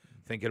initiated,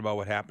 thinking about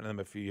what happened to them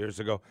a few years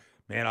ago.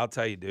 Man, I'll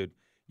tell you, dude.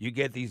 You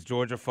get these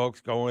Georgia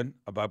folks going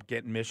about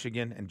getting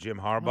Michigan and Jim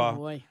Harbaugh. Oh,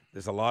 boy.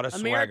 There's a lot of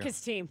swagger.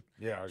 America's team.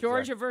 Yeah, exactly.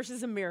 Georgia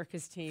versus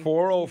America's team.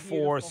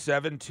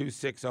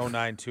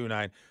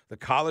 404-726-0929. The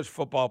college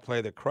football play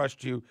that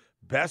crushed you.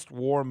 Best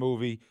war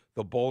movie.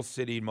 The Bowl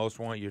City most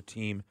want your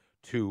team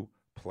to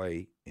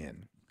play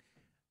in.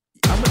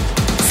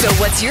 So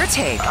what's your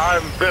take?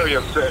 I'm very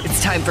upset.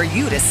 It's time for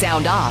you to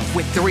sound off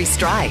with 3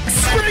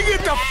 strikes. Bring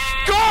it the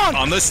on!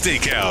 On the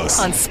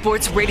Steakhouse. On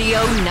Sports Radio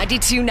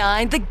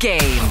 92.9 The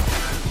Game.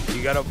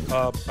 You got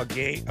a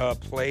game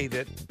play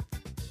that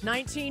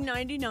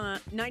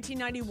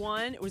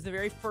 1991, it was the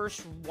very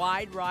first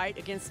wide right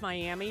against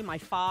Miami. My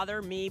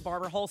father, me,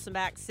 Barbara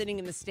Holzenbach sitting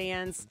in the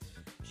stands.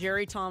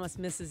 Jerry Thomas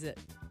misses it.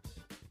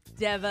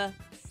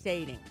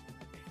 Devastating.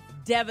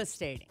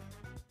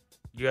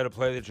 you got a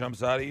play that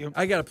jumps out at you.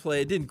 I got a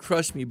play. It didn't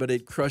crush me, but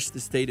it crushed the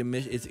state of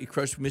It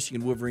crushed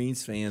Michigan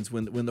Wolverines fans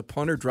when the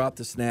punter dropped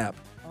the snap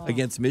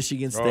against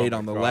Michigan State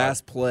on the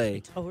last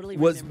play. Totally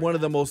was one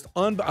of the most.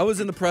 I was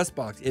in the press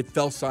box. It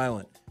fell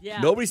silent.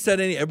 Yeah. Nobody said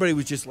anything. Everybody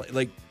was just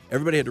like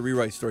everybody had to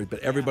rewrite stories, but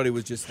everybody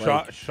was just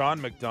like.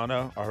 Sean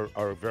McDonough,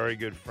 our very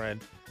good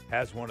friend,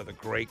 has one of the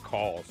great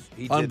calls.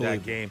 He did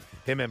that game.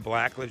 Him and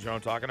Blackledge, you know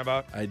what I'm talking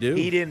about? I do.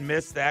 He didn't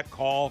miss that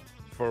call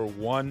for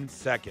 1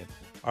 second.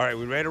 All right,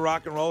 we ready to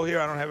rock and roll here?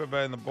 I don't have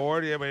everybody on the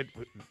board. Yeah, but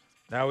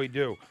now we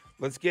do.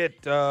 Let's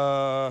get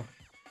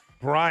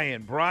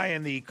Brian.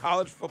 Brian, the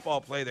college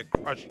football play that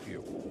crushed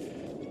you.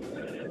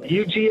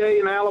 UGA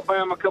in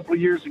Alabama a couple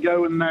of years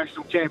ago in the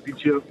national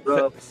championship.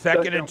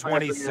 Second and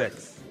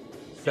 26.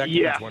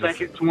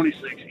 Second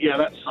 26. Yeah,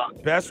 that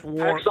sucked. Best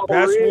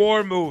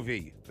war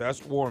movie.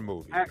 Best war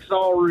movie.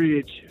 Hacksaw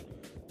Ridge.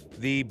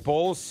 The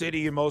bowl city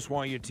you most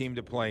want your team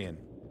to play in.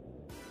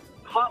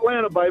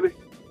 Hotlanta, baby.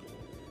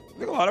 I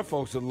think a lot of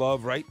folks would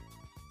love, right?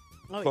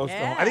 Oh, Close to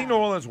home. I think New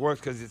Orleans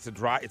works because it's a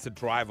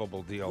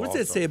drivable deal. What's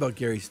that say about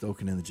Gary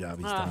Stokan and the job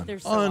he's done? They're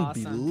so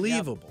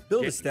unbelievable. Awesome. Yep.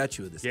 Build a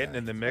statue of this Getting guy.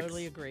 in the mix.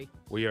 Totally agree.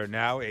 We are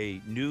now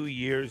a New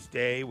Year's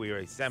Day. We are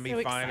a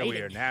semifinal. So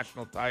we are a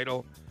national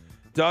title.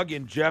 Doug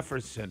and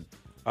Jefferson,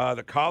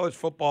 the college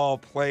football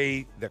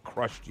play that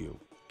crushed you.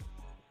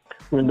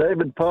 When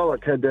David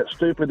Pollock had that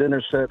stupid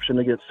interception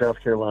against South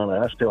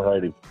Carolina, I still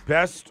hate him.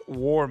 Best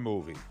war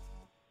movie.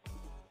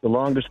 The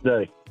Longest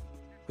Day.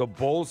 The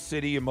bowl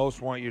city you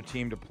most want your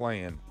team to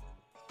play in.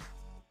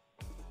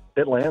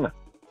 Atlanta.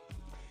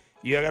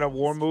 You got a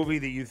war movie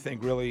that you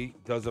think really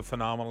does a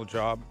phenomenal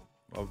job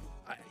of?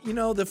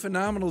 The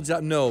phenomenal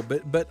job. No,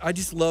 but I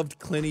just loved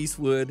Clint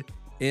Eastwood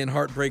in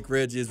Heartbreak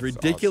Ridge. As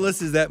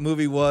ridiculous as that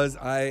movie was,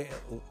 I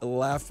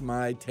laughed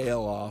my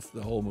tail off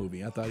the whole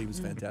movie. I thought he was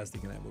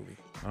fantastic in that movie.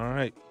 All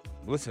right.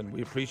 Listen,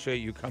 we appreciate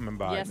you coming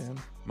by. Yes. Man.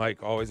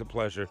 Mike, always a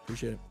pleasure.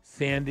 Appreciate it.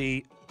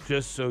 Sandy,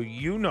 just so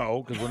you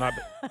know, because we're not.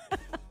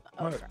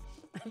 I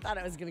thought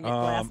I was going to get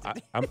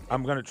blasted.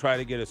 I'm going to try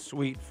to get a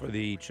suite for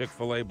the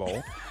Chick-fil-A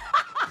Bowl.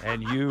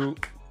 And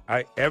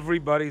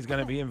everybody's going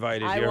to be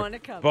invited here. I want to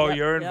come. Bo,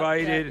 you're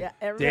invited.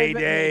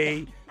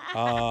 Day,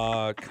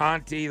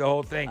 Conti, the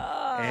whole thing.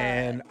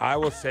 And I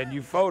will send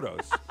you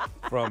photos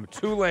from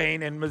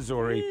Tulane and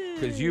Missouri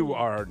because you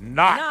are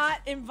not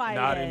invited.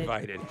 Not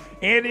invited.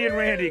 Andy and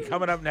Randy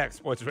coming up next.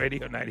 Sports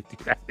Radio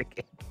 92.9 The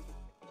Game.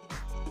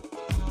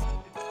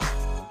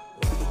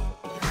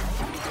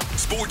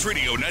 Sports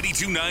Radio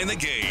 92.9 The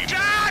Game.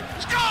 Shot!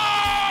 Score!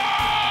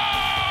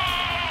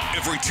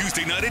 Every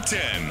Tuesday night at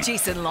 10.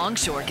 Jason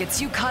Longshore gets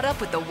you caught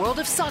up with the world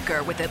of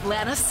soccer with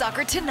Atlanta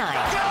Soccer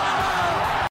Tonight.